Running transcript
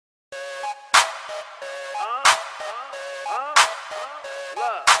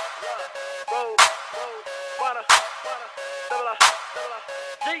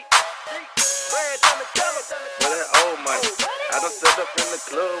Well, that old money. I done set up in the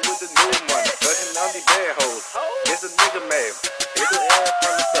club with the new money. Fucking on these bad hoes. It's a nigga mad. It's an ass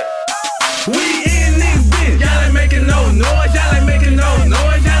from the set. We in this bitch. Y'all ain't making no noise. Y'all ain't making no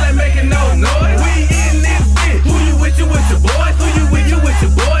noise. Y'all ain't making no noise. We in this bitch. Who you with your boys? Who you with your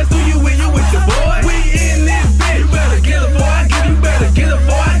boys? Who you with your boys? We in this bitch. You better get her before I get her. You better get her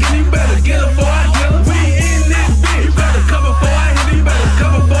before I get her. You better get her before I get her. We in this bitch. You better cover before I hit her. You better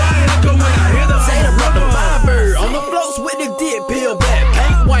cover before I hit her. Cause when I hit her, say the brother Firebird on the floats with the dip peel back.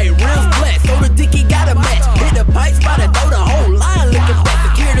 Paint white, rims black, so the dicky got a match. Hit the pipe spot and throw the whole line looking back.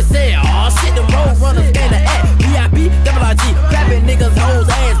 Security said, aw shit, the road runners stand the act. VIP, double IG, clapping niggas' hoes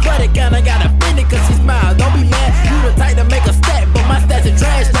ass. But it kinda got offended cause she smiled. Don't be mad, you the type to make a stack, but my stats are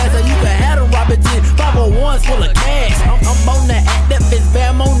trash stats, so you can have them Robert G. 501s full of cash. I'm on that act, that bitch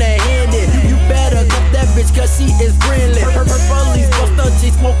bad, I'm on that handed. You better cup that bitch cause she is friendly. Her police Busta,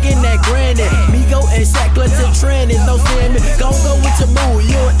 G smoking that granny. Migo and Shaq clutching trending, no seeing me. Gon' go with your mood,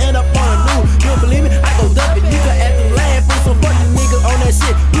 you'll end up on a new. You don't believe me? I go dump it, you can act and laugh with some fucking niggas on that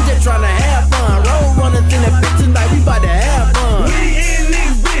shit. You just tryna have fun. Road runners in that bitch tonight, we bout to have fun. we in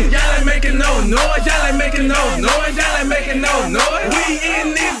this bitch. Y'all ain't making no noise. Y'all ain't making no noise. Y'all ain't making no noise. We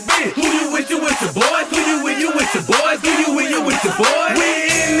in this bitch. Who you with your boys? Who you with your boys? Who you with your boys? We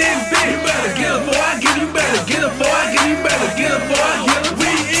in this bitch. You better get her before I get her. You better get her before I get her. You better get her before I get her.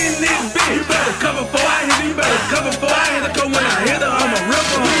 We in this bitch. You better cover before I hit her. You better cover before I hit her. Cause when I hit her, I'ma rip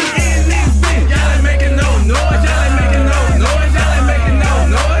her. We in this bitch. Y'all ain't making no noise. Y'all ain't making no noise. Y'all ain't making no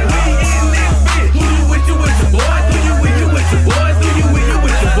noise. We in this bitch. Who you with your boys? Who you with your boys? Who you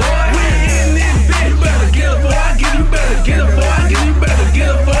with your boys? We in this bitch. You better get her before I get her. You better get her before I get her. You better get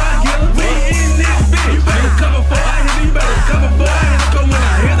her before I get her. We in this bitch. You better cover before I hit her. You better cover before I hit her. Cause when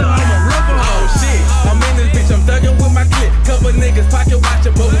I hit her, I'ma rip her. Oh shit, I'm in this bitch. I'm thugging with my clip. Couple niggas pocket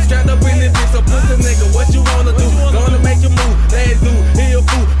watching, but we strapped up in this bitch. So pussy nigga, what you wanna do? Gonna make you move. Let's do. He a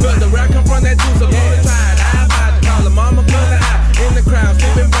fool, but the rap come from that juice. So gonna try it. I about to call her mama, brother. In the crowd,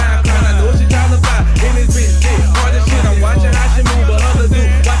 sipping brown crown. I know she tryna buy in this bitch. Hard as shit. I'm watching how she move, but other do.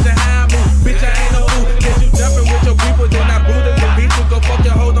 Watching how I move. Bitch, I ain't no fool. Get you jumping with your people, then I brutal the beat. You go fuck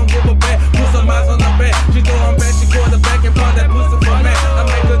your hoe, don't give a back. Put some eyes on her back. She throw them back, she quarterback and part that pussy for Mac. I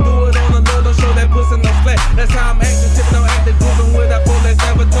make her do it on the low, don't show that pussy no slack. That's how I'm acting, tipping on acting, grooving with that pole, let's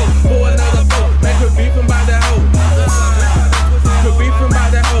never toe. Pour another boat, make her beefing by that hoe. Could beefing by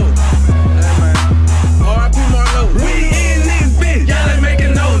that hoe. R.I.P. Marlowe. We in this bitch. Y'all ain't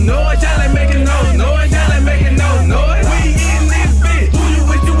making no noise. Y'all ain't making no noise. Y'all ain't making no noise. We in this bitch. Who you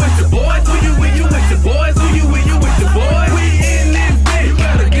with your boys? Who you with your boys? Who you with your boys? We in this bitch. You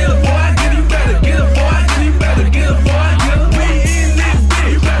better get her before I get her. You better get her before I get her. You better get her before I get her. We in this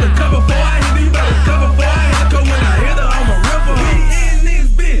bitch. You better cover before I hit her. You better cover before I hit her. Cause when I hit her, I'ma rip her. We in this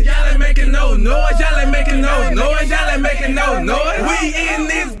bitch. Y'all ain't making no noise. Y'all ain't making no noise. Y'all ain't making no noise. We in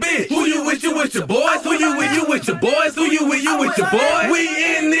this bitch. Who you with your boys? Who you with your boys? Who you with your boys? We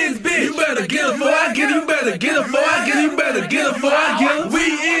in this bitch. You better get her before I get her. You better get her before I get her. You better get her before I get her. We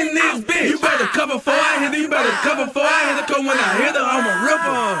in this bitch. You better cover before I hit her. You better cover before I hit her. Cause when I hit her, I'ma rip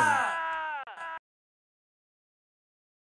her.